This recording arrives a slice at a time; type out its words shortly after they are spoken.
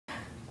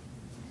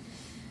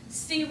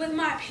See, with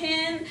my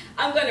pen,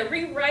 I'm going to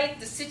rewrite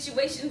the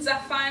situations I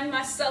find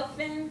myself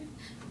in.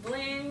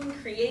 Blend,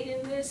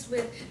 creating this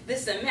with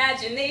this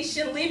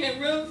imagination,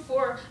 leaving room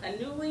for a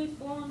newly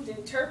formed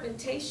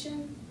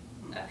interpretation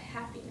of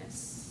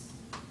happiness,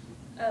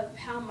 of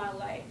how my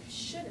life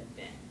should have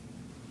been.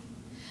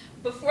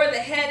 Before the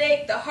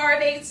headache, the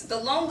heartaches, the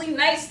lonely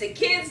nights, the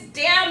kids,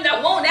 damn,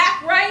 that won't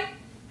act right,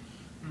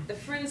 the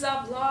friends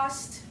I've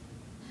lost,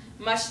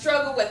 my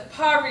struggle with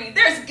poverty,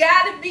 there's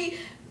got to be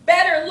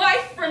better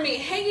life for me,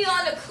 hanging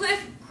on a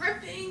cliff,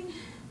 gripping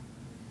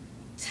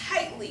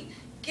tightly,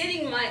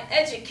 getting my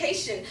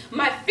education,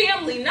 my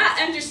family not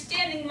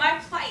understanding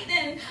my plight,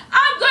 and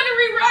I'm going to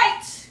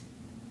rewrite.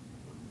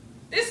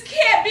 This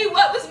can't be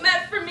what was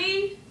meant for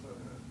me.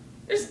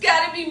 There's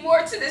got to be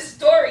more to this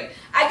story.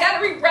 I got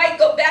to rewrite,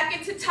 go back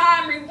into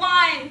time,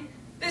 rewind.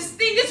 This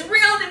thing is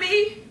real to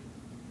me.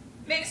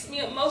 Makes me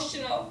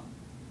emotional.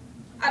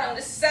 I don't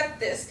accept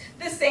this.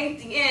 This ain't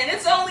the end.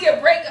 It's only a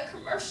break, a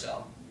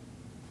commercial.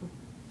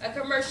 A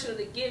commercial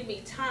to give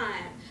me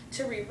time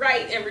to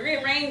rewrite and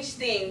rearrange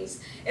things.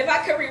 If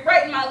I could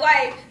rewrite my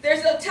life,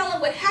 there's no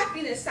telling what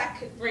happiness I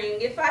could bring.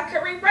 If I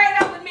could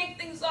rewrite, I would make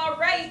things all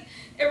right,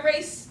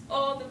 erase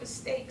all the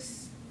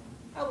mistakes.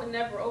 I would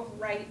never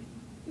overwrite,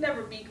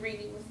 never be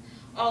greedy with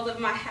all of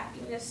my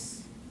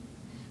happiness.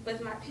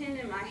 With my pen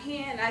in my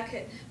hand, I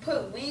could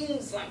put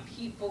wings on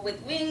people.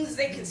 With wings,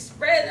 they can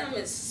spread them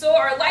and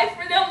soar. Life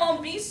for them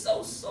won't be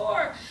so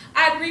sore.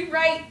 I'd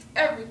rewrite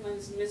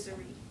everyone's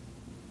misery.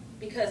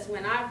 Because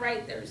when I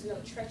write, there's no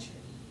treachery.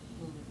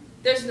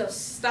 There's no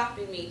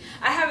stopping me.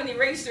 I have an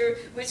eraser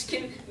which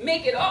can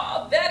make it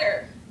all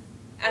better.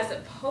 As a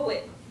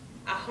poet,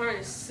 I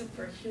harness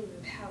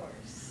superhuman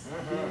powers.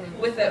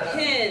 With a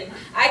pen,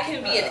 I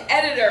can be an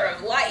editor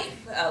of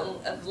life,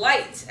 of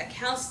light, a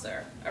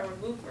counselor, a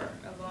remover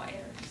of all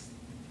errors.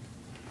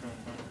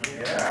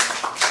 Yeah.